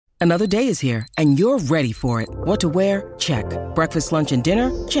Another day is here, and you're ready for it. What to wear? Check. Breakfast, lunch, and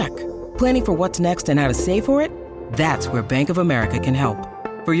dinner? Check. Planning for what's next and how to save for it? That's where Bank of America can help.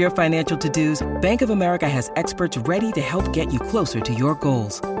 For your financial to-dos, Bank of America has experts ready to help get you closer to your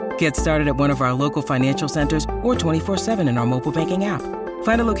goals. Get started at one of our local financial centers or 24/7 in our mobile banking app.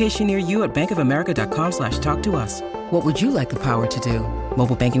 Find a location near you at bankofamerica.com/talktous. What would you like the power to do?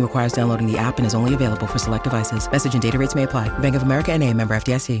 Mobile banking requires downloading the app and is only available for select devices. Message and data rates may apply. Bank of America N.A., member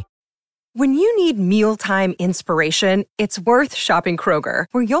FDIC. When you need mealtime inspiration, it's worth shopping Kroger,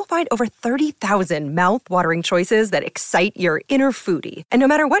 where you'll find over 30,000 mouth-watering choices that excite your inner foodie. And no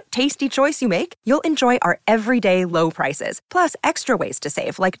matter what tasty choice you make, you'll enjoy our everyday low prices, plus extra ways to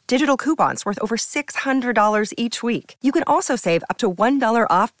save, like digital coupons worth over $600 each week. You can also save up to $1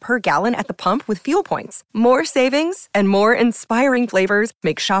 off per gallon at the pump with fuel points. More savings and more inspiring flavors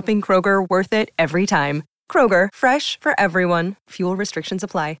make shopping Kroger worth it every time. Kroger, fresh for everyone. Fuel restrictions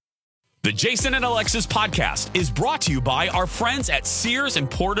apply. The Jason and Alexis podcast is brought to you by our friends at Sears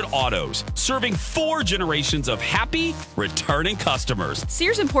Imported Autos, serving 4 generations of happy, returning customers.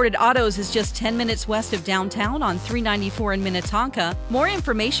 Sears Imported Autos is just 10 minutes west of downtown on 394 in Minnetonka. More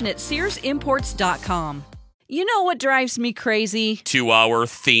information at SearsImports.com. You know what drives me crazy? 2-hour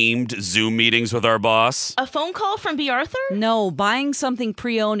themed Zoom meetings with our boss. A phone call from B. Arthur? No, buying something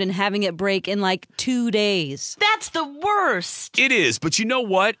pre-owned and having it break in like 2 days. That's the worst. It is, but you know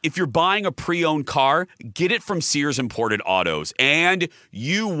what? If you're buying a pre-owned car, get it from Sears Imported Autos, and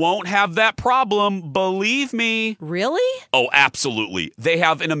you won't have that problem, believe me. Really? Oh, absolutely. They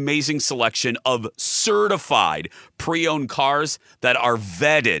have an amazing selection of certified pre-owned cars that are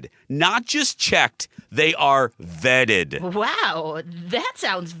vetted, not just checked. They are vetted. Wow, that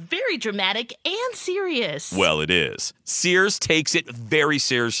sounds very dramatic and serious. Well, it is. Sears takes it very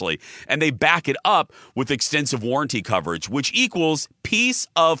seriously, and they back it up with extensive warranty coverage, which equals peace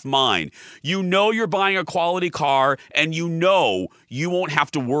of mind. You know you're buying a quality car, and you know you won't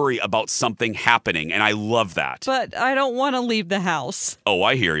have to worry about something happening, and I love that. But I don't want to leave the house. Oh,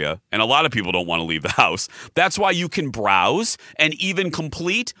 I hear you. And a lot of people don't want to leave the house. That's why you can browse and even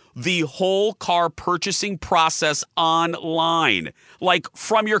complete the whole car purchasing process online, like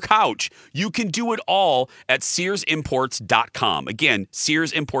from your couch. You can do it all at SearsImports.com. Again,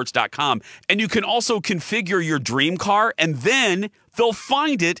 SearsImports.com. And you can also configure your dream car, and then they'll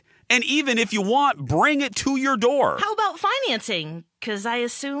find it. And even if you want, bring it to your door. How about financing? Because I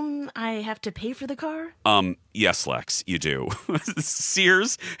assume I have to pay for the car? Yes, Lex, you do.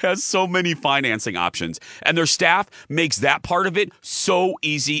 Sears has so many financing options, and their staff makes that part of it so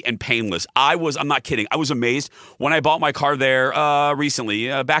easy and painless. I'm not kidding. I was amazed when I bought my car there recently,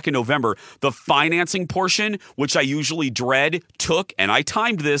 back in November. The financing portion, which I usually dread, took, and I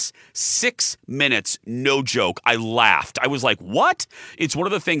timed this, 6 minutes. No joke. I laughed. I was like, what? It's one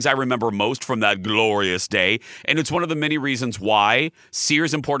of the things I remember most from that glorious day, and it's one of the many reasons why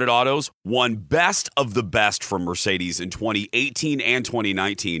Sears Imported Autos won Best of the Best from Mercedes in 2018 and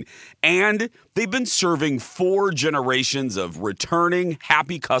 2019. And they've been serving 4 generations of returning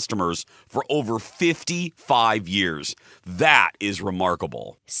happy customers for over 55 years. That is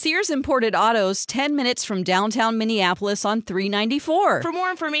remarkable. Sears Imported Autos, 10 minutes from downtown Minneapolis on 394. For more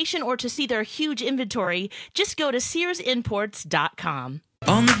information or to see their huge inventory, just go to SearsImports.com.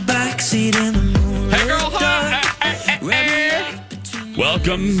 On the backseat in the moonlit Hey, girl, dark.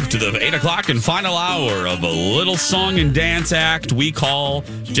 Welcome to the 8 o'clock and final hour of a little song and dance act we call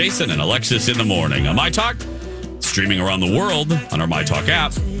Jason and Alexis in the Morning on My Talk, streaming around the world on our My Talk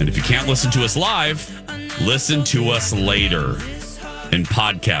app. And if you can't listen to us live, listen to us later in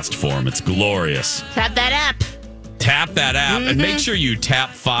podcast form. It's glorious. Tap that app. Tap that app and make sure you tap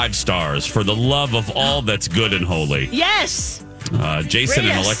 5 stars for the love of all that's good and holy. Yes. Jason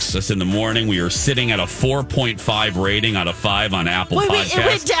and Alexis in the Morning. We are sitting at a 4.5 rating out of 5 on Apple Podcasts. It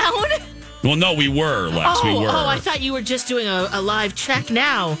went down? Well, no, we were, Lex. We were. Oh, I thought you were just doing a live check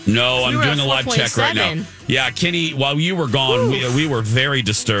now. No, I'm doing a live check right now. Yeah, Kenny, while you were gone, we were very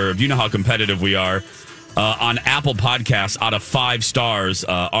disturbed. You know how competitive we are. On Apple Podcasts, out of 5 stars,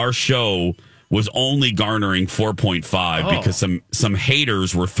 our show was only garnering 4.5 because some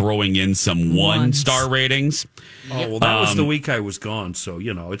haters were throwing in some 1-star ratings. Oh, well, that was the week I was gone, so,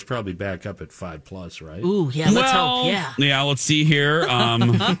 it's probably back up at 5+, right? Ooh, yeah, let's hope, yeah. Yeah, let's see here.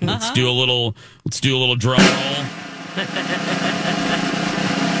 Let's do a little drum roll.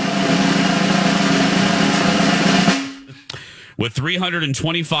 With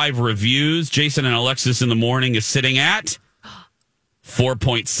 325 reviews, Jason and Alexis in the Morning is sitting at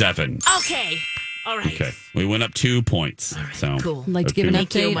 4.7. Okay. All right. Okay. We went up 2 points. All right, so cool. I'd like to give an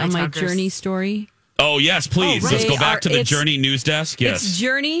Thank you, update my on my talkers. journey story. Oh, yes, please. Oh, Let's go right. back to the It's- Journey news desk. Yes. It's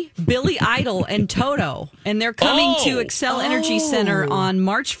Journey, Billy Idol, and Toto. And they're coming to Excel Energy Center on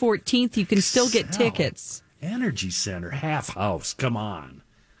March 14th. You can still get tickets. Energy Center, half house. Come on.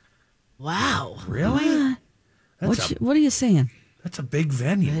 Wow. Really? What are you saying? That's a big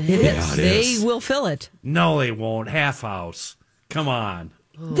venue. It is. They will fill it. No, they won't. Half house. Come on.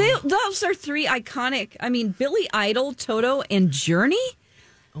 Those are three iconic. I mean, Billy Idol, Toto, and Journey.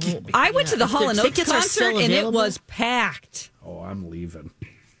 I went to the Hall & Oates tickets are concert, still and it available? was packed. Oh, I'm leaving.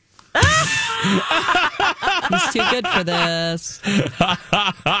 He's too good for this.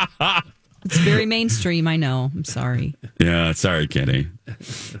 It's very mainstream, I know. I'm sorry. Yeah, sorry, Kenny.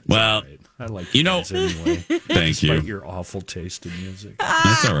 Well, I like you know, guys anyway. thank you. Despite your awful taste in music.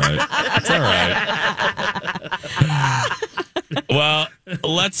 That's all right. That's all right. Well,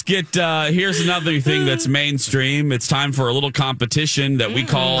 let's get. Here's another thing that's mainstream. It's time for a little competition that we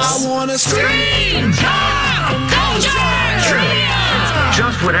call. I wanna scream.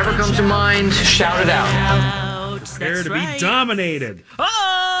 Just whatever comes to mind, shout it out. Prepare to be dominated.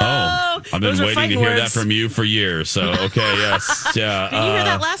 Oh, I've been Those are waiting to fighting hear that words. from you for years. So, okay, yes. Yeah. Did you hear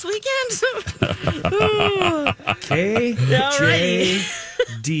that last weekend?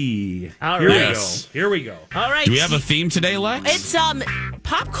 KJD. All Here right. we Yes. go. Here we go. All right. Do we have a theme today, Lex? It's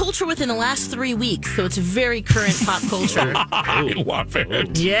pop culture within the last 3 weeks, so it's very current pop culture. I love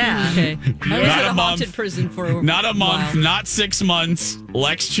it. Yeah. Okay. I was Not in a a month. haunted prison for Not a month, while. not 6 months.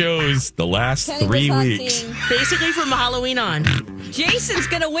 Lex chose the last 3 weeks. Basically from Halloween on. Jason's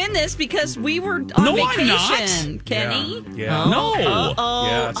going to win this because we were on No, I'm vacation, not. Kenny. Yeah. No. Uh-oh.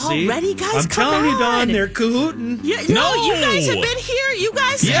 Yeah, see? Already, guys, I'm come telling you, Don, on. they're cahooting. Yeah, No. you guys have been here. You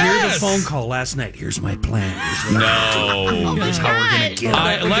guys Yeah. Hear the Yes. phone call last night. Here's my plan. Here's what No. Here's how we're going to get it.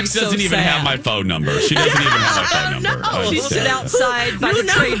 That would Lex be so doesn't even sad. have my phone number. She doesn't even have my phone number. no. I'm She sad. stood outside by the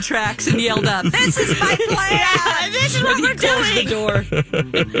train tracks and yelled out, "This is my plan!" Yeah, this is what When we're he closed the doing.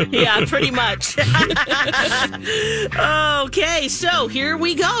 door. Yeah, pretty much. Okay, so here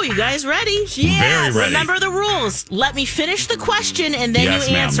we go. You guys ready? Very ready. Remember the rules. Let me finish the question and then Yes,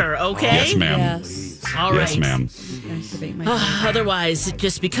 you ma'am. answer, okay? Yes, ma'am. Yes. All right. Yes, ma'am. Activate my Otherwise, it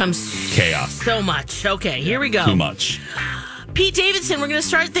just becomes Chaos. so much. Okay, here we go. Too much. Pete Davidson, we're going to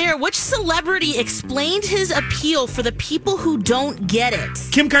start there. Which celebrity explained his appeal for the people who don't get it?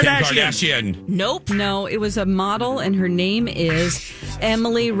 Kim Kim Kardashian. Kardashian. Nope. No, it was a model, and her name is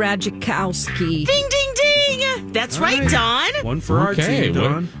Emily Ratajkowski. Ding, ding, ding. That's right, Don. One for our Okay, team, what-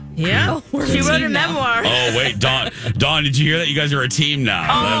 Don. Yeah. Oh, we're She a wrote team a now. memoir. Oh, wait, Dawn. Dawn, did you hear that? You guys are a team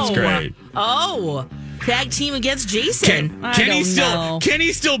now. That's great. Oh, tag team against Jason. I Kenny's don't know.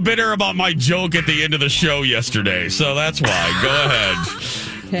 Kenny's still bitter about my joke at the end of the show yesterday, so that's why. Go ahead.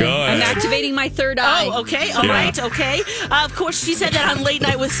 Okay. Go I'm ahead. activating my third eye. Oh, okay. All Yeah. right. Okay. Of course, she said that on Late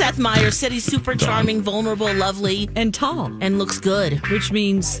Night with Seth Meyers. Said he's super charming, vulnerable, lovely, And tall, and looks good. which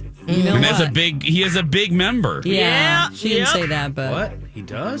means, you know And what? he has a big member. Yeah, she didn't Yep. say that, but What? He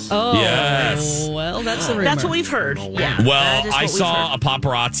does? Oh, Yes. well, that's the rumor. That's what we've heard. Yeah. that Well, is I what we've saw heard. a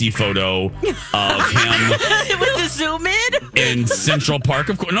paparazzi photo of him with the zoom in. in Central Park.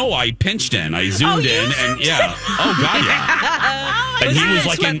 Of course, no, I pinched in. I zoomed you in, and zoomed yeah. Oh God, yeah. And he was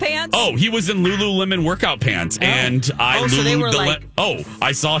like in sweatpants? he was in Lululemon workout pants, and I Oh, so they were like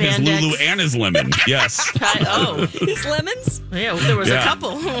I saw his spandex. Lulu and his lemon. Yes, His lemons? Yeah. There was Yeah. a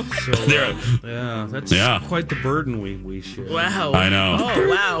couple. there. Yeah, that's Yeah. quite the burden we share. Wow. I know. Oh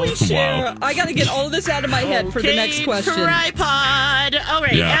wow. Wow. I got to get all of this out of my head for the next Okay, question. Tripod. All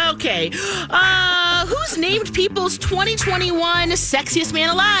right. Yeah. Okay. Who's named People's 2021 Sexiest Man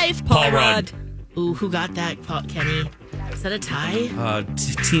Alive? Paul Rudd. Ooh, who got that, Kenny? Is that a tie?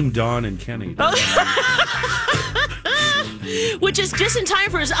 Team Don and Kenny. Which is just in time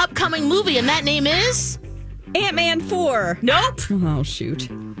for his upcoming movie, and that name is? Ant-Man 4. Nope. Oh, shoot.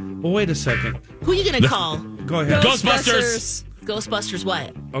 Well, wait a second. Who are you gonna call? Go ahead. Ghostbusters. Ghostbusters.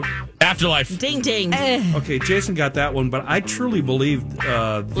 What? Afterlife. Ding ding. Okay, Jason got that one, but I truly believe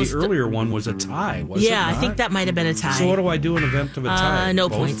the earlier one was a tie. Was Yeah, it I think not? that might have been a tie. So what do I do in event of a tie? No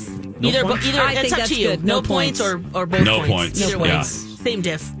Both? points. No Either points? either I it's think up that's to you. good. No No points points. or both No points. points. Either Yeah. way. Same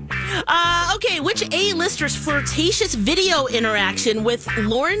diff. Okay, which A-lister's flirtatious video interaction with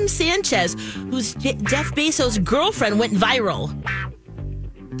Lauren Sanchez, who's Jeff Bezos' girlfriend, went viral?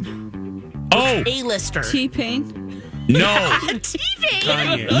 Oh A-lister. T-Pain. no. T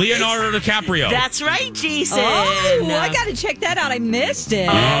Kanye. Leonardo DiCaprio. That's right, Jason. Oh, I got to check that out. I missed it.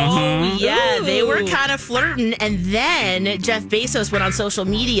 Oh, yeah. Ooh. They were kind of flirting. And then Jeff Bezos went on social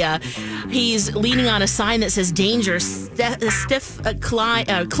media. He's leaning on a sign that says danger, stiff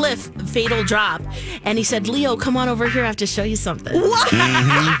cliff, fatal drop. And he said, Leo, come on over here. I have to show you something. What?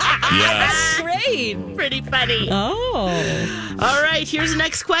 Yes. Great. Pretty funny. Oh. All right, here's the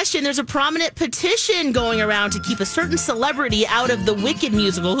next question. There's a prominent petition going around to keep a certain celebrity out of the Wicked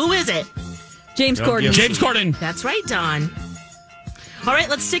musical. Who is it? James Corden. James Corden. That's right, Don. All right,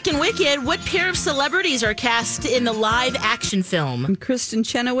 let's stick in Wicked. What pair of celebrities are cast in the live action film? Kristen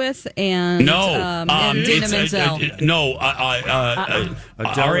Chenoweth and and Dina Menzel.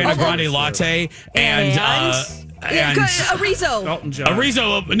 Ariana Grande Latte and Arizo. Elton John.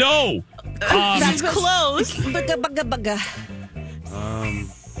 Arizo. No. That's close.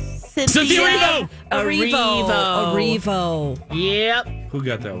 Cynthia Erivo. Yep. Who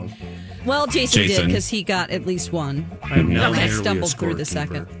got that one? Well, Jason did because he got at least one. I stumbled through the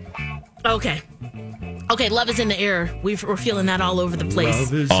second. Okay. Okay, love is in the air. We're feeling that all over the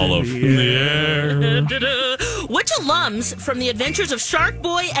place. All over the air. Which alums from the Adventures of Shark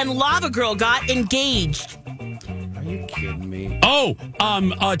Boy and Lava Girl got engaged? Are you kidding me? Oh,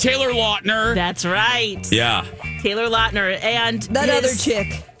 Taylor Lautner. That's right. Yeah. Taylor Lautner and That other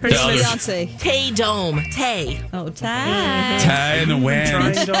chick. Her The other- fiance. Tay Dome. Tay. Oh, Ty. Ty in the wind.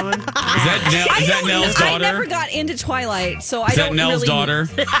 Trying, Dawn? Is that Nell's I daughter? never got into Twilight, so I Is that don't Nell's really... daughter?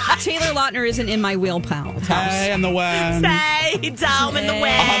 Taylor Lautner isn't in my wheelhouse. Ty in the wind. Tay Dome in the wind.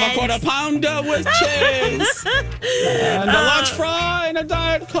 I'll have a quarter pounder with cheese. And a large fry and a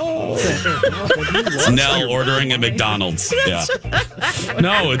Diet Coke. It's Nell ordering at McDonald's. Yeah.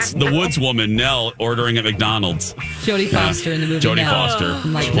 No, it's the Woods woman, Nell, ordering at McDonald's. Jodie Foster in the movie. Jodie Nell. Foster.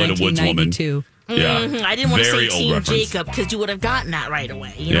 From, like, She played a Woods woman. 1992. Yeah. I didn't want to Very say old Team reference. Jacob because you would have gotten that right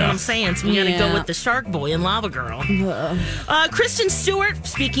away. You know Yeah. what I'm saying? So we got to go Yeah. with the Shark Boy and Lava Girl. Kristen Stewart,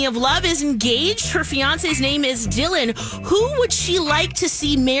 speaking of love, is engaged. Her fiance's name is Dylan. Who would she like to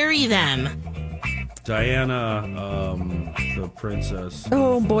see marry them? Diana, the princess.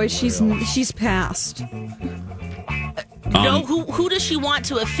 Oh boy, she's passed. No, who does she want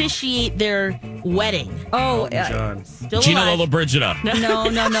to officiate their wedding? Oh, John. Still Gina alive. Lollobrigida. no.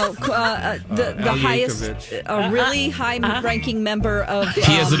 The Al highest, Yankovic. a really high-ranking member of.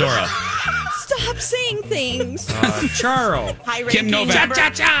 Pia Zadora. Stop saying things. Charles. High-ranking Kim Novak. member-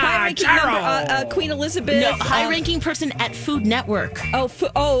 High-ranking member, Queen Elizabeth. No, high-ranking person at Food Network. Paula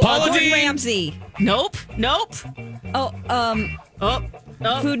Gordon Dean. Ramsay. Nope.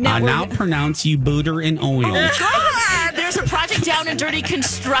 Food Network. pronounce you butter and oil. There's a Project Down and Dirty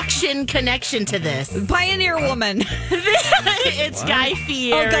construction connection to this. Pioneer Woman. It's Guy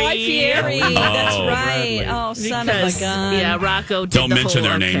Fieri. Oh, Guy Fieri. That's right. Bradley. Oh, son Because, of a gun. yeah, Rocco did Don't the mention whole,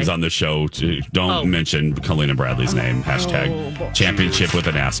 their names on the show. Don't mention Kalina Bradley's name. Hashtag championship with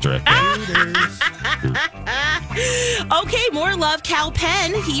an asterisk. Okay, more love. Cal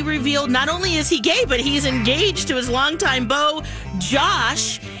Penn, he revealed not only is he gay, but he's engaged to his longtime beau,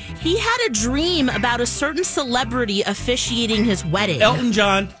 Josh. He had a dream about a certain celebrity officiating his wedding. Elton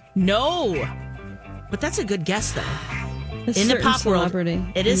John. No. But that's a good guess, though. A In the certain pop celebrity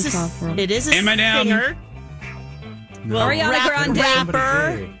world. It in is the pop world. It is a Eminem. singer. Well, Ariana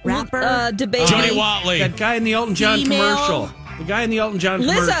Grande. Rapper. Debate. Jody Watley. That guy in the Elton John Female. commercial. The guy in the Elton John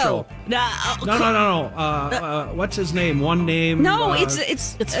Lizzo. commercial. No. No. What's his name? One name. No,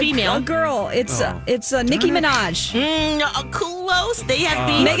 it's female. A girl. It's Nicki Minaj. Close. They have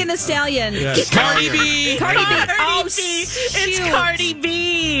B. Megan Thee Stallion. Yes. Cardi B. Cardi B. Oh, It's shoot. Cardi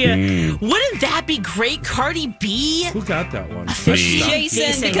B. Wouldn't that be great? Cardi B. Who got that one? Me.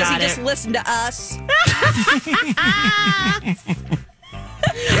 Jason, because he got just it. listened to us.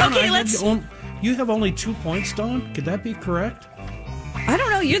 Okay, let's. You have only 2 points, Dawn? Could that be correct? I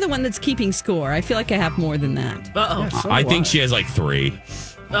don't know. You're the one that's keeping score. I feel like I have more than that. Uh So I do think she has like 3.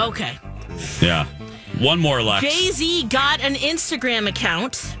 oh. Okay. Yeah. One more left. Jay-Z got an Instagram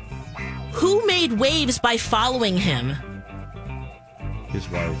account. Who made waves by following him? His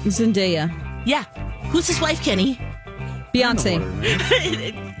wife. Zendaya. Yeah. Who's his wife, Kenny? Beyonce.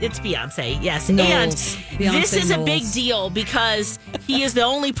 It's Beyonce, yes. Knowles. And Beyonce this is a big Knowles. deal because he is the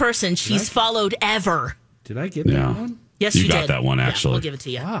only person she's followed ever. Did I get Yeah. that one? Yes, You you got did. that one, Yeah, actually. we'll give it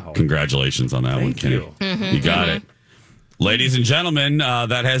to you. Wow. Congratulations on that one, Thank Kenny. you. You got it. Ladies and gentlemen,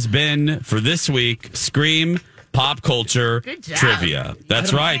 that has been for this week Scream Pop Culture Good job. Trivia.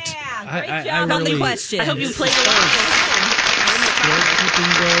 That's right. Great I job on the really- question. I hope you played along.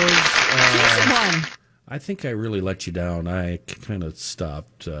 Scorekeeping goes, Jason won. I think I really let you down. I kind of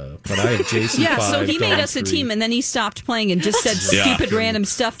stopped, but I had Jason. Yeah, 5, so he made Dawn us a 3. team, and then he stopped playing and just said stupid random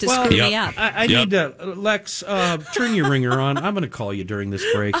stuff to screw me up. I need to, Lex, turn your ringer on. I'm going to call you during this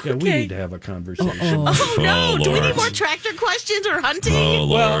break. We need to have a conversation. Oh, no. Oh, Do we Lord. need more tractor questions or hunting? Oh,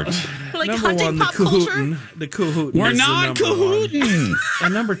 Lord. Like number hunting one, the pop culture? Kahootin. The Kahootin. We're is the not number one. cahooting.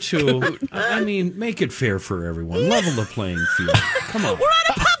 And number two, I mean, make it fair for everyone. Level the playing field. Come on. We're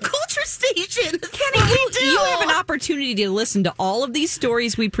on a pop culture station. Kenny, we do. You have an opportunity to listen to all of these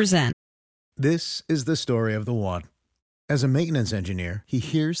stories we present. This is the story of the one. As a maintenance engineer, he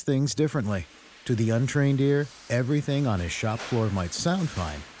hears things differently. To the untrained ear, everything on his shop floor might sound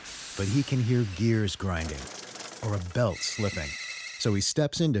fine, but he can hear gears grinding or a belt slipping. So he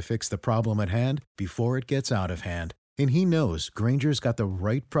steps in to fix the problem at hand before it gets out of hand. And he knows Grainger's got the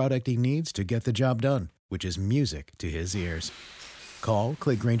right product he needs to get the job done, which is music to his ears. Call,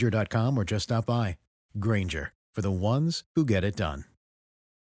 click Grainger.com, or just stop by. Grainger, for the ones who get it done.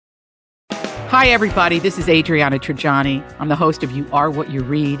 Hi, everybody. This is Adriana Trajani. I'm the host of You Are What You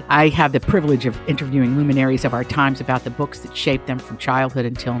Read. I have the privilege of interviewing luminaries of our times about the books that shaped them from childhood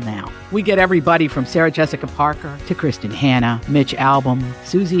until now. We get everybody from Sarah Jessica Parker to Kristen Hanna, Mitch Albom,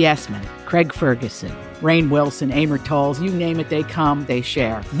 Susie Essman, Craig Ferguson, Rainn Wilson, Amor Tolls, you name it, they come, they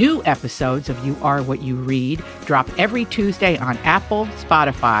share. New episodes of You Are What You Read drop every Tuesday on Apple,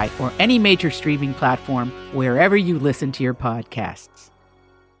 Spotify, or any major streaming platform wherever you listen to your podcasts.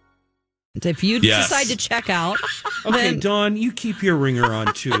 If you decide to check out, Okay, Dawn, you keep your ringer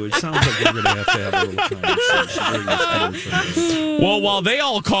on, too. It sounds like we're going to have a little conversation during this commercial. Well, while they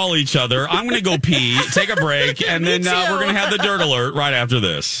all call each other, I'm going to go pee, take a break, and then we're going to have the Dirt Alert right after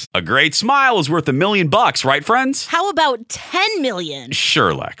this. A great smile is worth $1 million, right, friends? How about 10 million?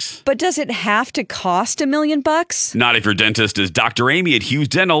 Sure, Lex. but does it have to cost $1 million? Not if your dentist is Dr. Amy at Hughes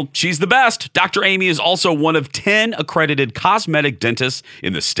Dental. She's the best. Dr. Amy is also one of 10 accredited cosmetic dentists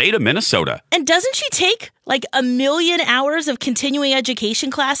in the state of Minnesota. And doesn't she take like 1 million hours of continuing education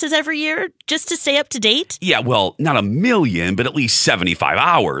classes every year just to stay up to date? Yeah, well, not 1 million, but at least 75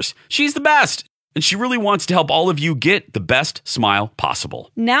 hours. She's the best. And she really wants to help all of you get the best smile possible.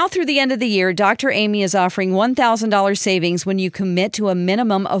 Now through the end of the year, Dr. Amy is offering $1,000 savings when you commit to a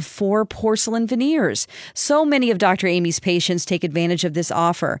minimum of 4 porcelain veneers. So many of Dr. Amy's patients take advantage of this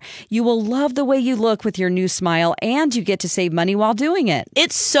offer. You will love the way you look with your new smile, and you get to save money while doing it.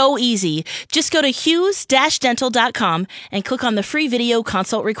 It's so easy. Just go to hughes-dental.com and click on the free video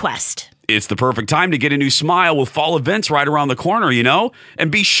consult request. It's the perfect time to get a new smile with fall events right around the corner, you know?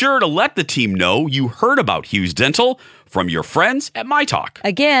 And be sure to let the team know you heard about Hughes Dental from your friends at My Talk.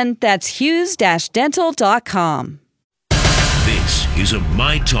 Again, that's hughes-dental.com. This is a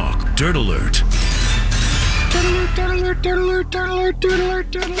My Talk Dirt Alert.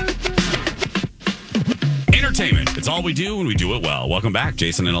 Entertainment. It's all we do and we do it well. Welcome back,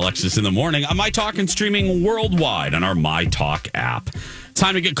 Jason and Alexis in the morning on My Talk and streaming worldwide on our My Talk app.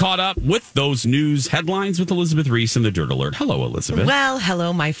 Time to get caught up with those news headlines with Elizabeth Reese and the Dirt Alert. Hello, Elizabeth. Well,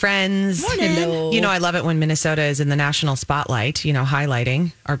 hello, my friends. Morning. Hello. You know, I love it when Minnesota is in the national spotlight, you know,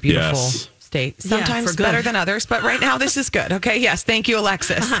 highlighting our beautiful state. Sometimes better than others, but right now this is good. Okay, yes. Thank you,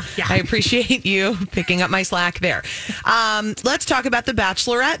 Alexis. I appreciate you picking up my slack there. Let's talk about The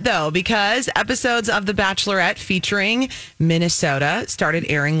Bachelorette, though, because episodes of The Bachelorette featuring Minnesota started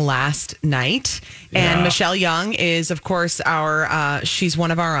airing last night. And Michelle Young is, of course, she's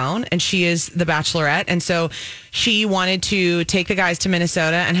one of our own, and she is the Bachelorette. And so she wanted to take the guys to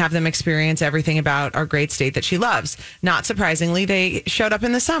Minnesota and have them experience everything about our great state that she loves. Not surprisingly, they showed up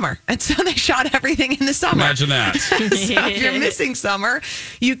in the summer. And so they shot everything in the summer. Imagine that. So if you're missing summer,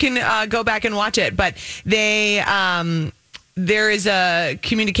 you can go back and watch it. But there is a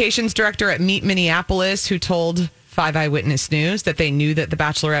communications director at Meet Minneapolis who told 5 Eyewitness News that they knew that The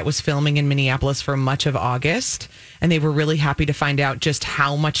Bachelorette was filming in Minneapolis for much of August, and they were really happy to find out just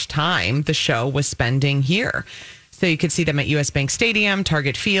how much time the show was spending here. So you could see them at US Bank Stadium,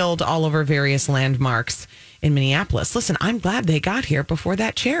 Target Field, all over various landmarks in Minneapolis. Listen, I'm glad they got here before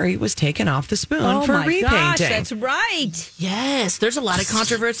that cherry was taken off the spoon for repainting. Gosh, that's right. Yes, there's a lot of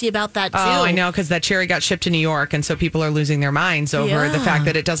controversy about that, too. Oh, I know, because that cherry got shipped to New York, and so people are losing their minds over the fact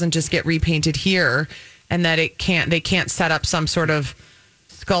that it doesn't just get repainted here, and that they can't set up some sort of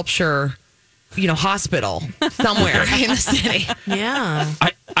sculpture, hospital somewhere in the city. Yeah.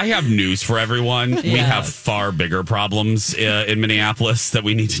 I I have news for everyone. We have far bigger problems in Minneapolis that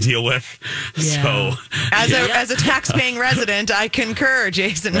we need to deal with. So, as a tax-paying resident, I concur,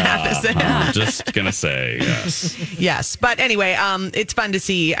 Jason Matheson. I'm just gonna say yes. Yes, but anyway, it's fun to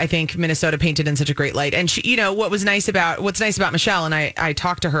see. I think Minnesota painted in such a great light, and she, you know, what's nice about Michelle, and I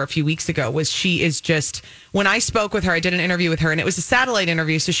talked to her a few weeks ago, was she is just. When I spoke with her, I did an interview with her, and it was a satellite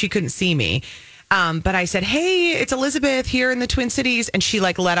interview, so she couldn't see me. But I said, "Hey, it's Elizabeth here in the Twin Cities," and she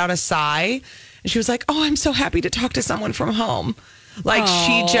like let out a sigh, and she was like, "Oh, I'm so happy to talk to someone from home." Like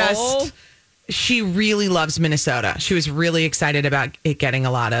she really loves Minnesota. She was really excited about it getting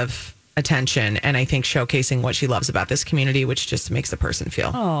a lot of attention, and I think showcasing what she loves about this community, which just makes a person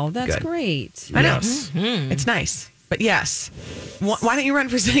feel that's good. Great. I know. Mm-hmm. It's nice. But yes, why don't you run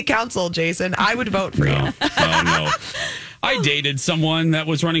for city council, Jason? I would vote for you. Oh, no. I dated someone that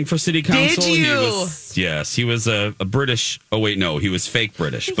was running for city council. Did you? He was a British. Oh wait, no, he was fake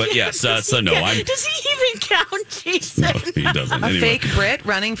British. But yes, so no. Does he even count, Jason? No, he doesn't. A fake Brit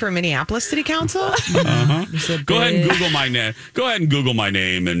running for Minneapolis City Council? Go ahead and Google my name. Go ahead and Google my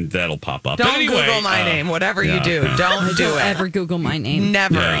name, and that'll pop up. Don't Google my name. Whatever you do, don't do it. Ever Google my name?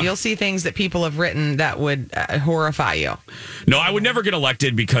 Never. Yeah. You'll see things that people have written that would horrify you. No, I would never get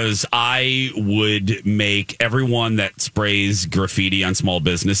elected because I would make everyone that sprays graffiti on small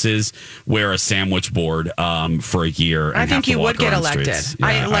businesses wear a sandwich board for a year. I think you would get elected.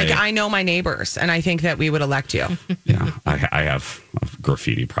 Yeah, I know my neighbors, and I think that we would elect you. Yeah, I have a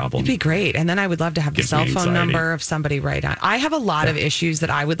graffiti problem. It'd be great. And then I would love to have the cell phone number of somebody right on. I have a lot of issues that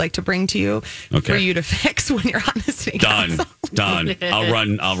I would like to bring to you for you to fix when you're on the city council. Done. I'll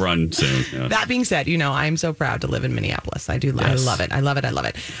run soon. Yeah. That being said, you know, I'm so proud to live in Minneapolis. I do. Yes. I love it. I love it. I love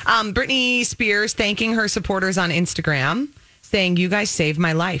it. Britney Spears thanking her supporters on Instagram, saying, "You guys saved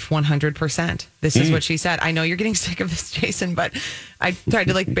my life 100%. This is what she said. I know you're getting sick of this, Jason, but I tried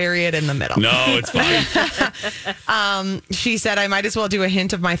to like bury it in the middle. No, it's fine. She said, "I might as well do a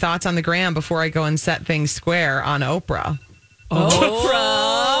hint of my thoughts on the gram before I go and set things square on Oprah."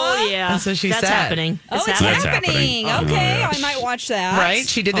 Oh, yeah. That's what she said. Happening. It's happening. Okay, I might watch that. Right?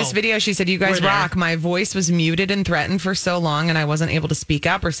 She did this video. She said, "You guys rock. My voice was muted and threatened for so long, and I wasn't able to speak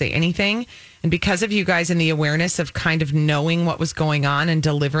up or say anything. And because of you guys and the awareness of kind of knowing what was going on and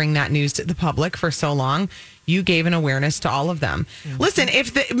delivering that news to the public for so long, you gave an awareness to all of them." Mm-hmm. Listen,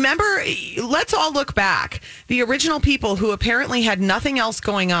 remember, let's all look back. The original people who apparently had nothing else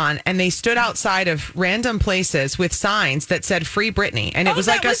going on, and they stood outside of random places with signs that said "Free Britney," and it was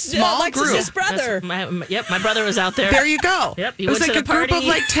like a small group. His brother. My brother was out there. There you go. Yep, it was like a group of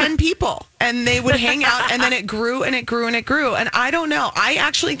like 10 people, and they would hang out, and then it grew and it grew and it grew. And I don't know. I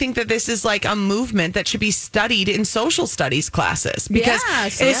actually think that this is like a movement that should be studied in social studies classes, because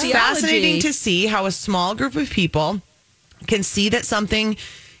it's fascinating to see how a small group of people can see that something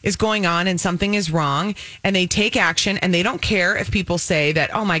is going on and something is wrong, and they take action, and they don't care if people say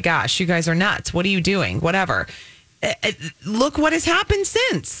that, "Oh my gosh, you guys are nuts. What are you doing?" Whatever. Look what has happened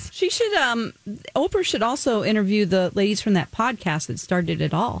since. She should, Oprah should also interview the ladies from that podcast that started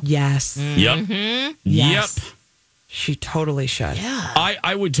it all. Yes. Yep. Yes. Yep. She totally should. Yeah.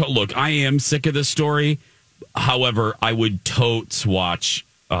 I would look, I am sick of this story. However, I would totes watch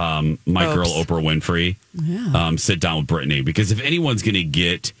my girl Oprah Winfrey sit down with Britney, because if anyone's going to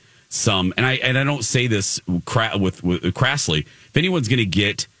get some, and I don't say this with crassly, if anyone's going to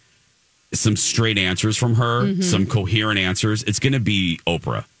get some straight answers from her, some coherent answers, it's going to be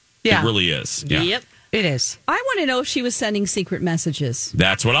Oprah. Yeah. It really is. Yeah. Yep. It is. I want to know if she was sending secret messages.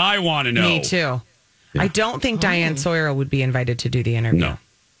 That's what I want to know. Me too. Yeah. I don't think Diane Sawyer would be invited to do the interview. No.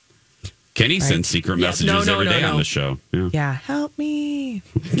 Kenny sends secret messages every day on the show. Yeah. Help me.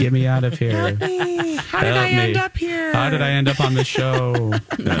 Get me out of here. Help me. How did I end up here? How did I end up on the show?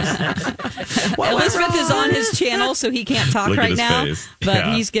 Elizabeth is on his channel, so he can't talk right now. Face.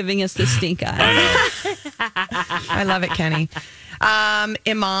 But he's giving us the stink eye. I love it, Kenny.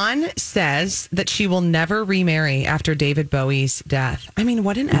 Iman says that she will never remarry after David Bowie's death. I mean,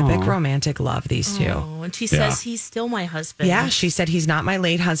 what an epic romantic love, these two. And she says he's still my husband. Yeah, she said he's not my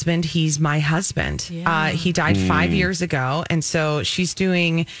late husband. He's my husband. Yeah. He died 5 years ago. And so she's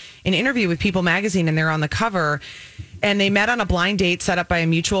doing an interview with People Magazine, and they're on the cover. And they met on a blind date set up by a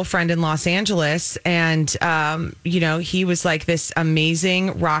mutual friend in Los Angeles. And, he was like this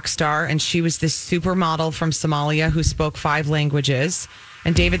amazing rock star, and she was this supermodel from Somalia who spoke 5 languages.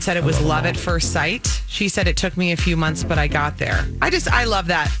 And David said it was love at first sight. She said it took me a few months, but I got there. I love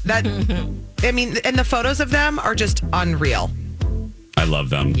that. I mean, and the photos of them are just unreal. I love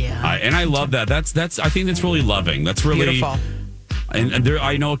them. Yeah. I love that. That's. I think that's really loving. That's really beautiful. And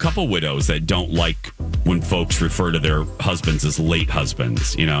I know a couple widows that don't like when folks refer to their husbands as late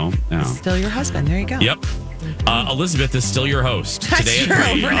husbands, you know? Yeah. Still your husband. There you go. Yep. Elizabeth is still your host. Today true.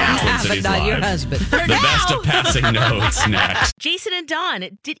 at 3 For on now. Twin But Cities not Live. your husband. The best of passing notes next. Jason and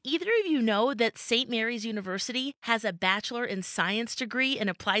Dawn, did either of you know that St. Mary's University has a Bachelor in Science degree in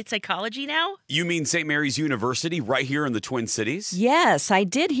Applied Psychology now? You mean St. Mary's University right here in the Twin Cities? Yes, I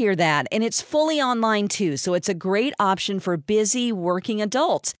did hear that. And it's fully online too, so it's a great option for busy working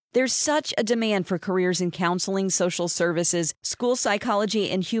adults. There's such a demand for careers in counseling, social services, school psychology,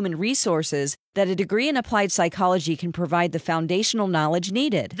 and human resources that a degree in applied psychology can provide the foundational knowledge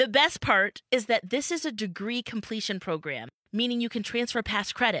needed. The best part is that this is a degree completion program, meaning you can transfer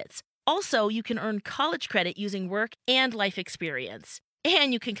past credits. Also, you can earn college credit using work and life experience.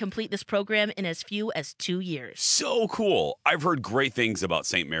 And you can complete this program in as few as 2 years. So cool. I've heard great things about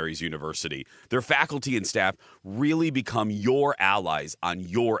St. Mary's University. Their faculty and staff really become your allies on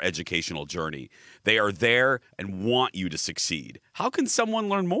your educational journey. They are there and want you to succeed. How can someone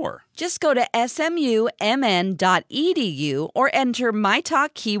learn more? Just go to smumn.edu or enter my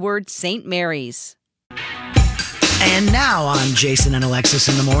talk keyword St. Mary's. And now on Jason and Alexis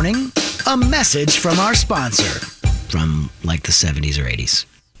in the Morning, a message from our sponsor. From like the 70s or 80s.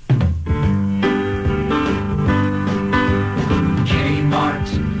 Kmart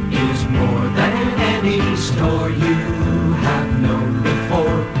is more than any store you have known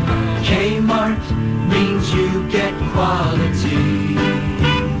before. Kmart means you get quality.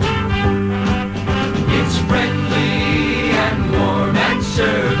 It's friendly and warm and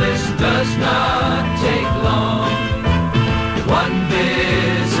service does not take long. One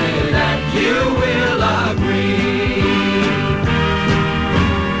visit and you will agree.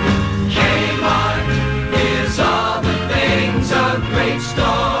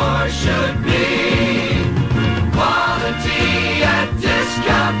 Store should be quality at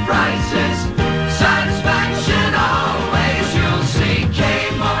discount prices, satisfaction always. You'll see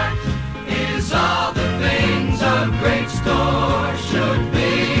Kmart is all the things a great store should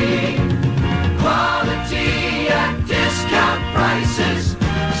be. Quality at discount prices,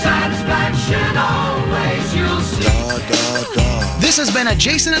 satisfaction always. You'll see. This has been a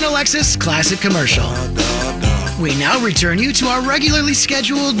Jason and Alexis classic commercial. We now return you to our regularly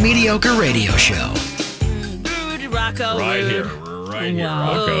scheduled mediocre radio show. Rude, Rocco. Right rude. here. Right here,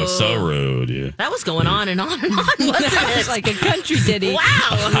 Rocco. So rude. Yeah. That was going on and on and on, wasn't it? It's like a country ditty. Wow.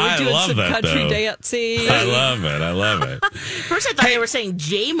 I We're doing love some it, country though. dancing. I love it. I love it. First I thought they were saying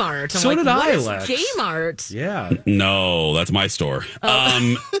J-Mart. I'm So like, did what I, is Lex. J-Mart? Yeah. No, that's my store.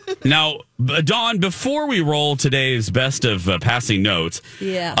 Now, Dawn, before we roll today's best of passing notes,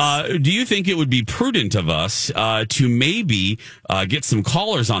 Yes. Do you think it would be prudent of us to maybe get some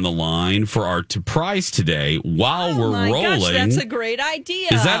callers on the line for our prize today while we're my rolling? gosh, that's a great idea.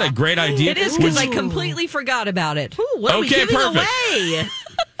 Is that a great idea? It is because I completely forgot about it. Ooh, what are we Okay, giving perfect. away?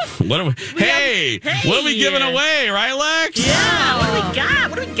 What are we? What are we giving away, right, Lex? Yeah, what do we got?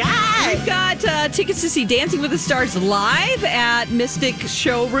 What do we got? We've got tickets to see Dancing with the Stars live at Mystic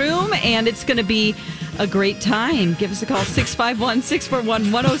Showroom, and it's going to be a great time. Give us a call,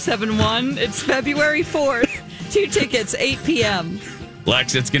 651-641-1071. It's February 4th. 2 tickets, 8 p.m.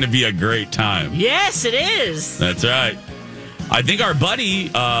 Lex, it's going to be a great time. Yes, it is. That's right. I think our buddy,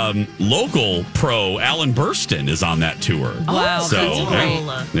 local pro Alan Burston, is on that tour. Wow, so, that's great.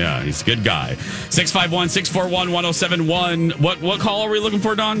 Yeah, he's a good guy. 651-641-1071. What call are we looking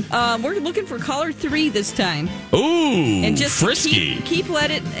for, Dawn? We're looking for caller 3 this time. Ooh, And just frisky. keep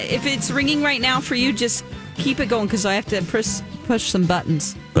let it. If it's ringing right now for you, just keep it going because I have to push some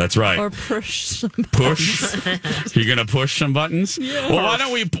buttons. That's right. Or push some Push. You're gonna push some buttons. Yeah. Well, why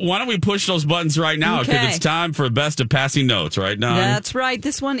don't we push those buttons right now? Because Okay. it's time for best of passing notes. Right, Dawn? That's right.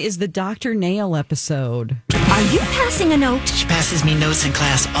 This one is the Dr. Nail episode. Are you passing a note? She passes me notes in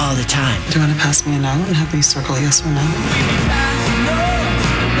class all the time. Do you want to pass me a note and have me circle yes or no?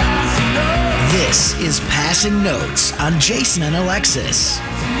 This is Passing Notes on Jason and Alexis.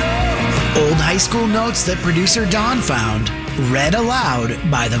 Old high school notes that producer Dawn found, read aloud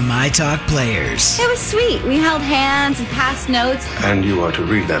by the My Talk players. It was sweet. We held hands and passed notes. And you are to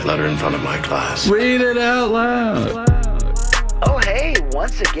read that letter in front of my class. Read it out loud. Oh, hey,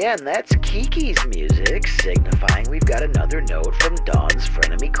 once again, that's Kiki's music, signifying we've got another note from Dawn's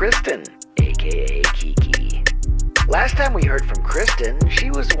frenemy Kristen, a.k.a. Kiki. Last time we heard from Kristen, she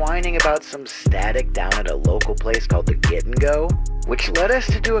was whining about some static down at a local place called the Get and Go, which led us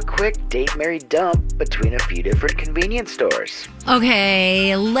to do a quick date marry dump between a few different convenience stores.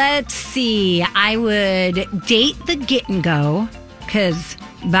 Okay, let's see. I would date the Get and Go, because,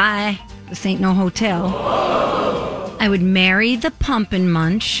 bye, this ain't no hotel. I would marry the Pump and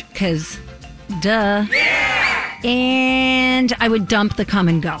Munch, because Duh. And I would dump the come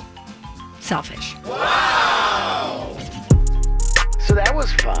and go. Selfish. So that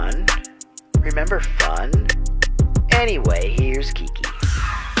was fun. Remember fun? Anyway, here's Kiki.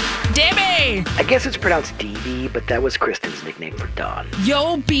 Debbie! I guess it's pronounced DB, but that was Kristen's nickname for Dawn.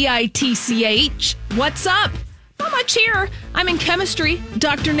 Yo, BITCH. What's up? Not much here. I'm in chemistry.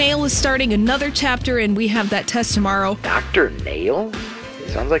 Dr. Nail is starting another chapter, and we have that test tomorrow. Dr. Nail?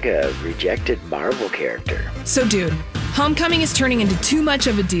 Sounds like a rejected Marvel character. So, dude, homecoming is turning into too much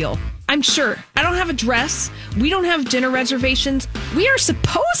of a deal. I'm sure. I don't have a dress. We don't have dinner reservations. We are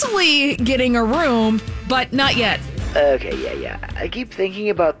supposedly getting a room, but not yet. Okay, yeah. I keep thinking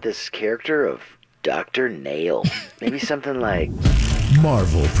about this character of Dr. Nail. Maybe something like...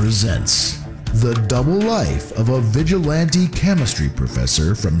 Marvel presents The Double Life of a Vigilante Chemistry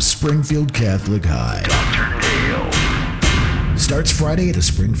Professor from Springfield Catholic High. Dr. Nail. Starts Friday at a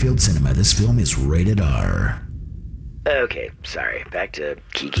Springfield cinema. This film is rated R. Okay, sorry. Back to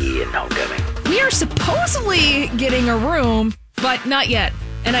Kiki and homecoming. We are supposedly getting a room, but not yet.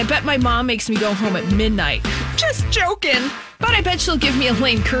 And I bet my mom makes me go home at midnight. Just joking. But I bet she'll give me a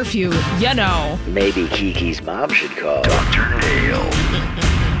lane curfew, you know. Maybe Kiki's mom should call Dr. Nail.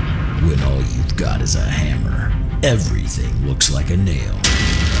 When all you've got is a hammer, everything looks like a nail.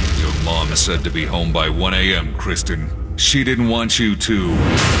 Your mom said to be home by 1 a.m., Kristen. She didn't want you to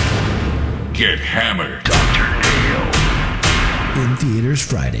get hammered. Dr. Nail. In theaters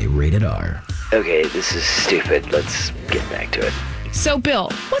Friday, rated R. Okay, this is stupid. Let's get back to it. So, Bill,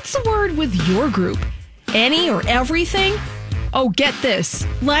 what's the word with your group? Any or everything? Oh, get this.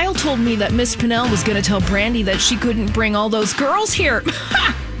 Lyle told me that Miss Pinnell was going to tell Brandy that she couldn't bring all those girls here.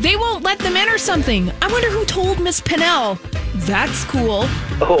 They won't let them in or something. I wonder who told Miss Pinnell. That's cool.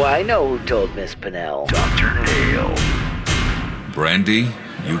 Oh, I know who told Miss Pinnell. Dr. Nail. Brandy,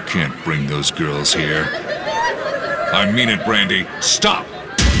 you can't bring those girls here. I mean it, Brandy. Stop!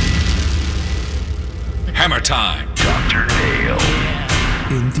 Hammer time. Dr. Nail.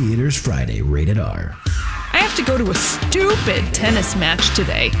 In theaters Friday, rated R. I have to go to a stupid tennis match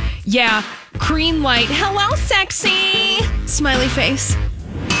today. Yeah, green light. Hello, sexy. Smiley face.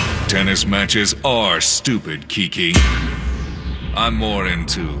 Tennis matches are stupid, Kiki. I'm more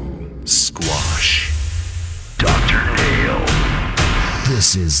into squash. Dr. Nail.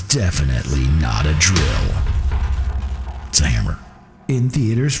 This is definitely not a drill. It's a hammer. In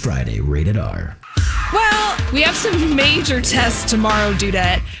theaters Friday, rated R. Well, we have some major tests tomorrow,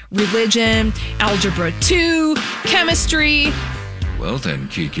 Dudette. Religion, Algebra 2, Chemistry. Well then,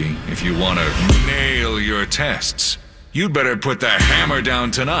 Kiki, if you want to nail your tests, you'd better put the hammer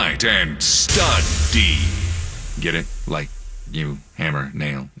down tonight and study. Get it? Like you hammer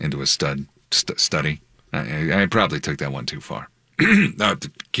nail into a study. I probably took that one too far.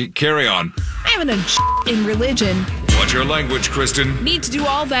 Carry on. I haven't done in religion. Watch your language, Kristen. Need to do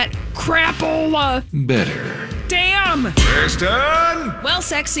all that crapola. Better. Damn. Kristen! Well,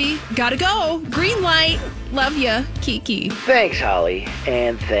 sexy. Gotta go. Green light. Love ya, Kiki. Thanks, Holly.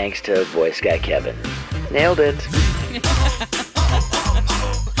 And thanks to voice guy Kevin. Nailed it.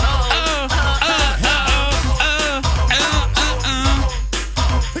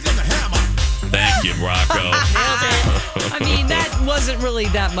 Thank you, Rocco. I mean, that wasn't really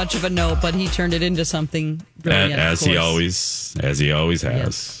that much of a note, but he turned it into something brilliant. As he always has,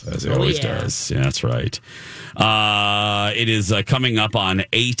 Yes. as he always does. Yeah, that's right. It is coming up on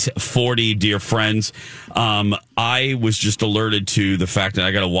 8:40, dear friends. I was just alerted to the fact that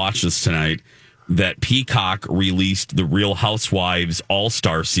I got to watch this tonight. That Peacock released the Real Housewives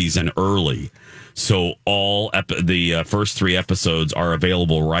All-Star season early. So the first 3 episodes are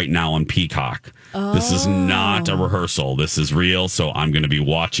available right now on Peacock. Oh. This is not a rehearsal. This is real. So I'm going to be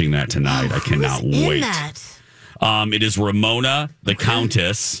watching that tonight. I cannot wait. It is Ramona, the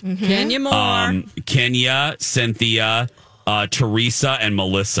Countess. Mm-hmm. Kenya Moore. Kenya, Cynthia, Teresa, and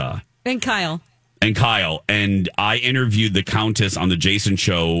Melissa. And Kyle. And I interviewed the Countess on the Jason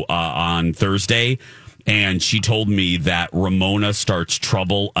Show on Thursday. And she told me that Ramona starts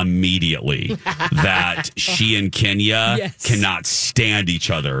trouble immediately, that she and Kenya cannot stand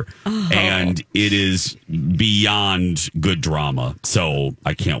each other. Oh. And it is beyond good drama. So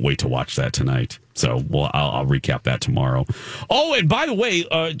I can't wait to watch that tonight. So I'll recap that tomorrow. Oh, and by the way,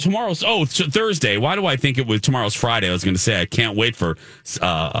 tomorrow's Thursday. Why do I think it was tomorrow's Friday? I was going to say I can't wait for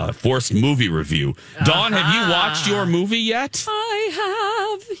forced movie review. Dawn, have you watched your movie yet?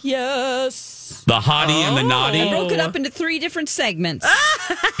 I have, yes. The Hottie and the Naughty. I broke it up into 3 different segments.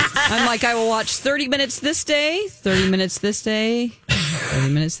 I'm like, I will watch 30 minutes this day, 30 minutes this day,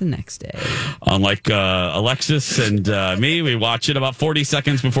 30 minutes the next day. Unlike Alexis and me, we watch it about 40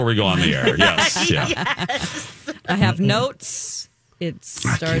 seconds before we go on the air. Yes. Yeah. Yes. I have notes. It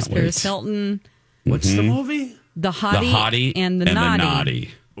stars Paris Hilton. What's the movie? The Hottie and the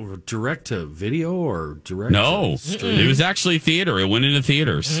Naughty. Or direct to video or direct No, it was actually theater. It went into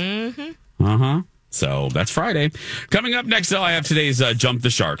theaters. Mm-hmm. So that's Friday. Coming up next, though, I have today's Jump the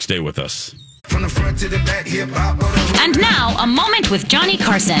Shark. Stay with us. From the front to the back, hip hop. And now, a moment with Johnny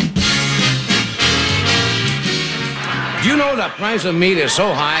Carson. Do you know the price of meat is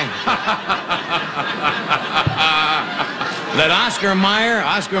so high that Oscar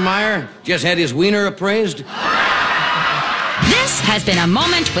Mayer just had his wiener appraised? This has been a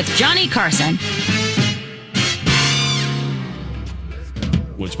moment with Johnny Carson.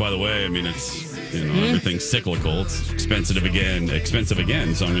 Which, by the way, I mean, it's, everything's cyclical. It's expensive again.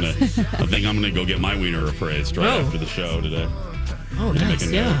 So I think I'm gonna go get my wiener appraised right after the show today. Oh, nice.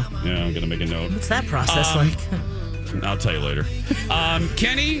 Yeah. Yeah, I'm gonna make a note. What's that process like? I'll tell you later.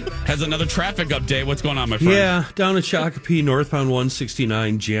 Kenny has another traffic update. What's going on, my friend? Yeah, down at Shakopee, northbound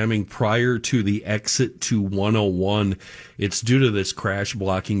 169, jamming prior to the exit to 101. It's due to this crash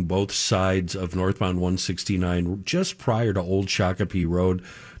blocking both sides of northbound 169 just prior to Old Shakopee Road.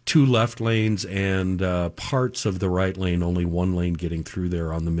 2 left lanes and parts of the right lane, only 1 lane getting through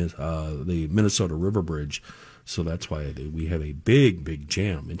there on the Minnesota River Bridge. So that's why we have a big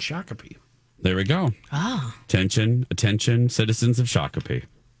jam in Shakopee. There we go. Oh. Attention, citizens of Shakopee.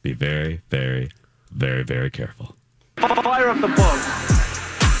 Be very, very, very, very careful. Fire up the boat.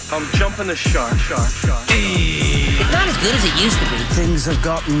 I'm jumping the shark. It's not as good as it used to be. Things have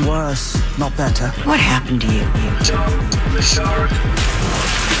gotten worse, not better. What happened to you? Jump the shark.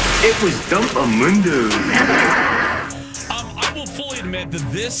 It was Dumpamundo. I will fully admit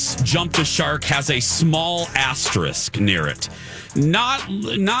that this Jump the Shark has a small asterisk near it. Not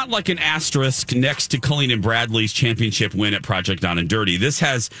like an asterisk next to Colleen and Bradley's championship win at Project Down and Dirty. This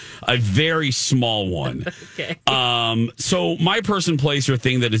has a very small one. Okay. So my person, place, or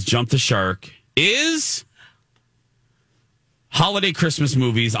thing that is Jump the Shark is holiday Christmas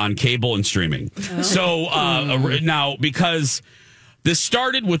movies on cable and streaming. Oh. So now, because this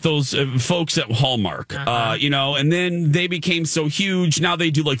started with those folks at Hallmark, and then they became so huge. Now they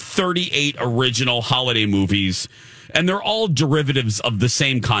do like 38 original holiday movies. And they're all derivatives of the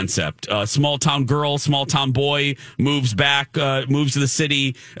same concept. Small town girl, small town boy moves to the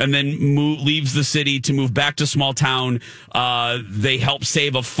city, and then leaves the city to move back to small town. They help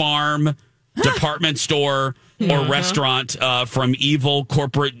save a farm, department store, or restaurant from evil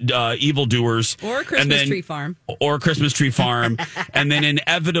corporate evildoers. Or a Christmas tree farm. Or a Christmas tree farm. And then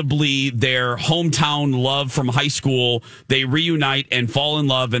inevitably their hometown love from high school, they reunite and fall in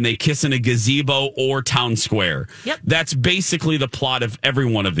love, and they kiss in a gazebo or town square. Yep. That's basically the plot of every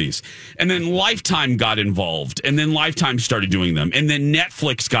one of these. And then Lifetime got involved, and then Lifetime started doing them. And then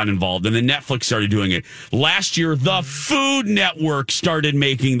Netflix got involved, and then Netflix started doing it. Last year, the Food Network started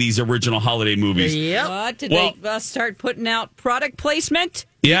making these original holiday movies. Yep. What? Did they start putting out product placement?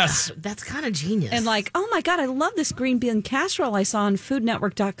 Yes. That's kind of genius. And like, oh my God, I love this green bean casserole I saw on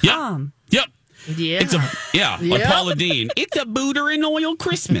foodnetwork.com. Yep. Yeah. It's like Paula Deen. It's a booter and oil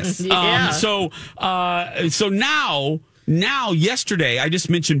Christmas. Yeah. So now, yesterday, I just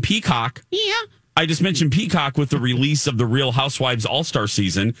mentioned Peacock. Yeah. I just mentioned Peacock with the release of the Real Housewives All-Star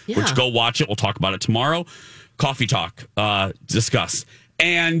season, which go watch it. We'll talk about it tomorrow. Coffee Talk, discuss.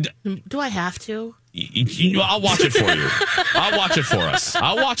 And do I have to? I'll watch it for you. I'll watch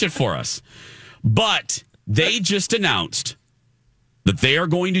it for us. But they just announced that they are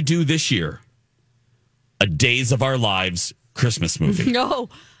going to do this year a Days of Our Lives Christmas movie. No.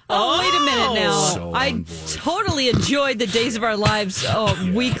 Wait a minute now. So I totally enjoyed the Days of Our Lives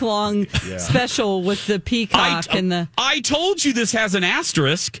week-long special with the Peacock and the... I told you this has an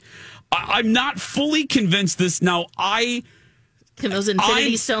asterisk. I'm not fully convinced this. Now, Can those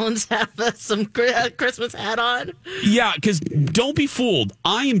Infinity Stones have some Christmas hat on? Yeah, because don't be fooled.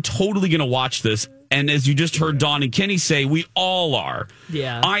 I am totally going to watch this. And as you just heard Dawn and Kenny say, we all are.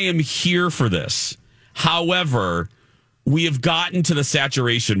 Yeah. I am here for this. However, we have gotten to the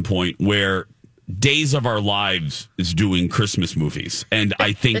saturation point where Days of Our Lives is doing Christmas movies. And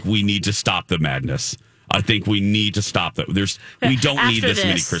I think we need to stop the madness. I think we need to stop that. We don't need this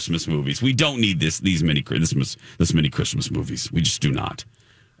many Christmas movies. We don't need this many Christmas movies. We just do not.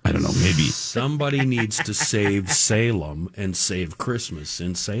 I don't know. Maybe somebody needs to save Salem and save Christmas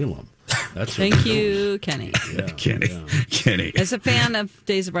in Salem. That's Thank you, Kenny. Yeah, Kenny. As a fan of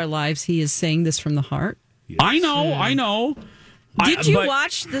Days of Our Lives, he is saying this from the heart. Yes. I know. Did you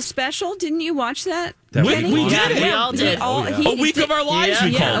watch the special? Didn't you watch that? We did it. We all did. A week of our lives,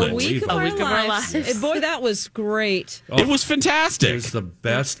 we called it. A week of our lives. Boy, that was great. It was fantastic. It was the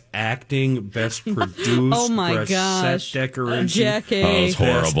best acting, best produced, oh my best gosh. set decoration. Jackie. Oh, it was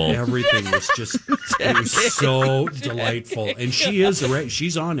horrible. Everything was just, it was so delightful. And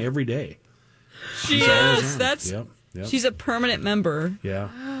she's on every day. She is. That's. Yep. She's a permanent member. Yeah.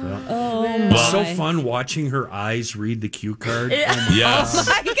 Oh, it was so fun watching her eyes read the cue card. Yes. Oh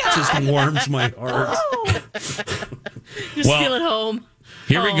my God. It just warms my heart. Just feel at home.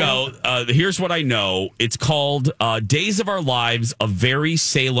 Here we go. Here's what I know. It's called Days of Our Lives, A Very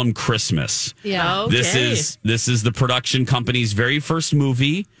Salem Christmas. Yeah. Okay. This is the production company's very first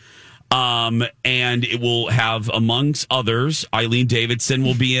movie. And it will have, amongst others, Eileen Davidson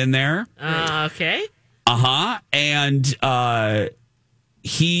will be in there. Okay. And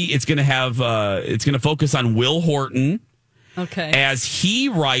it's going to focus on Will Horton. Okay. As he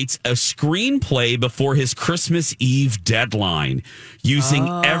writes a screenplay before his Christmas Eve deadline, using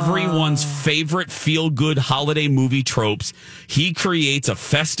everyone's favorite feel-good holiday movie tropes, he creates a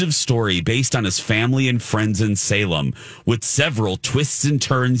festive story based on his family and friends in Salem, with several twists and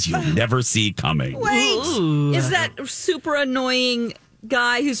turns you'll never see coming. Wait, is that super annoying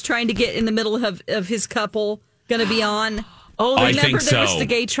guy who's trying to get in the middle of his couple going to be on? Oh, I remember think so. there was the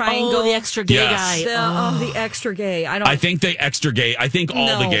gay triangle? Oh, the extra gay guy. The extra gay. I think the extra gay. I think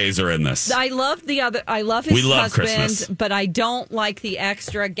all the gays are in this. I love his We love husband, Christmas. but I don't like the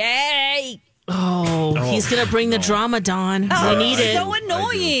extra gay. Oh, he's going to bring the drama, Dawn. We need it. So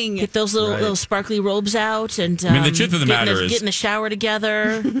annoying. Get those little sparkly robes out and I mean, the truth of the matter is, get in the shower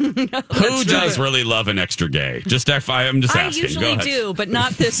together. Who does really love an extra gay? I'm just asking. I usually do, but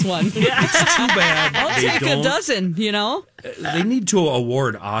not this one. It's too bad. I'll take a dozen, They need to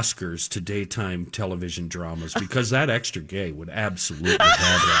award Oscars to daytime television dramas because that extra gay would absolutely have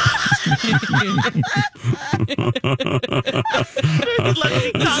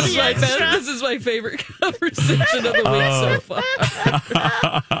that. This is my favorite conversation of the week so far.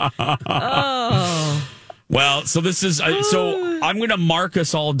 Well, so this is so I'm going to mark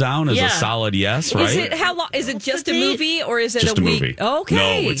us all down as a solid yes, right? Is it how long? Is it just a movie or is it just a week? Movie? Okay.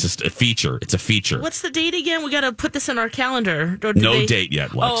 No, it's just a feature. It's a feature. What's the date again? We got to put this in our calendar. No date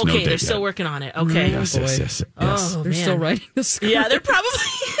yet, Lex. Oh, okay. No date They're yet. still working on it. Okay. Yes. Oh, they're still writing the script. Yeah, they're probably.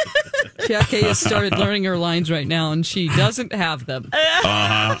 Jackie has started learning her lines right now, and she doesn't have them.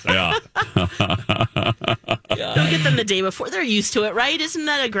 Yeah. Don't get them the day before. They're used to it, right? Isn't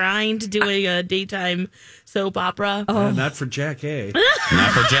that a grind doing a daytime soap opera? Not for Jack A.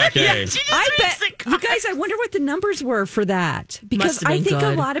 Not for Jack A. I bet you guys. I wonder what the numbers were for that because I think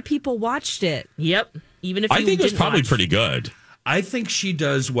a lot of people watched it. Yep. Even if I think it was probably pretty good. I think she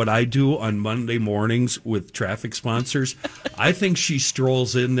does what I do on Monday mornings with traffic sponsors. I think she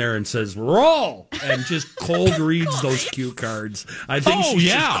strolls in there and says, roll, and just cold reads those cue cards. I think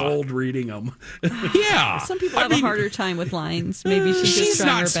she's just cold reading them. Yeah. Some people have a harder time with lines. Maybe she's just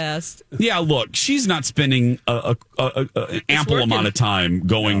trying her best. Yeah, look, she's not spending an ample amount of time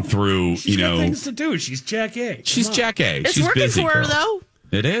going through, She's got things to do. She's Jack A. She's Jack A. It's She's working busy, for her, girl. though.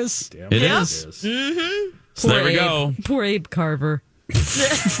 It is. Damn it right is. Mm-hmm. So there we go. Poor Abe Carver. Ho,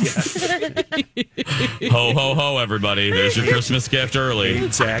 ho, ho, everybody. There's your Christmas gift early.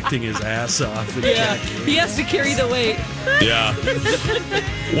 Abe's acting his ass off. He has to carry the weight. Yeah.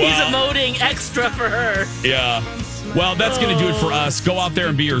 He's emoting extra for her. Yeah. Well, that's going to do it for us. Go out there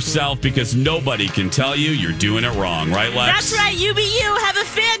and be yourself because nobody can tell you you're doing it wrong. Right, Lex? That's right. You be you. Have a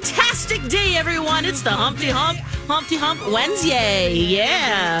fantastic day, everyone. It's the Humpty Hump Wednesday.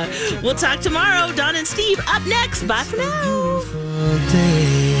 Yeah. We'll talk tomorrow. Don and Steve up next. Bye for now.